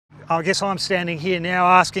I guess I'm standing here now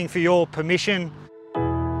asking for your permission.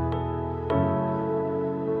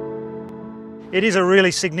 It is a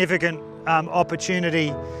really significant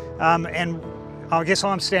opportunity, and I guess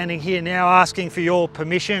I'm standing here now asking for your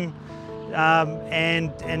permission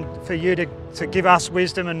and for you to give us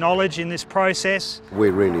wisdom and knowledge in this process. We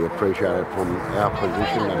really appreciate it from our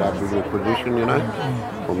position, that Aboriginal position, you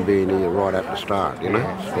know, from being here right at the start, you know,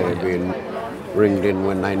 instead of being ringed in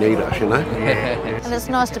when they need us, you know. And it's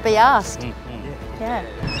nice to be asked. Yeah,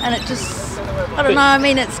 and it just, I don't know, I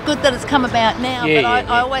mean, it's good that it's come about now, but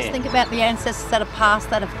I always think about the ancestors that have passed,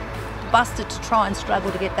 that have busted to try and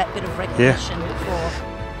struggle to get that bit of recognition before.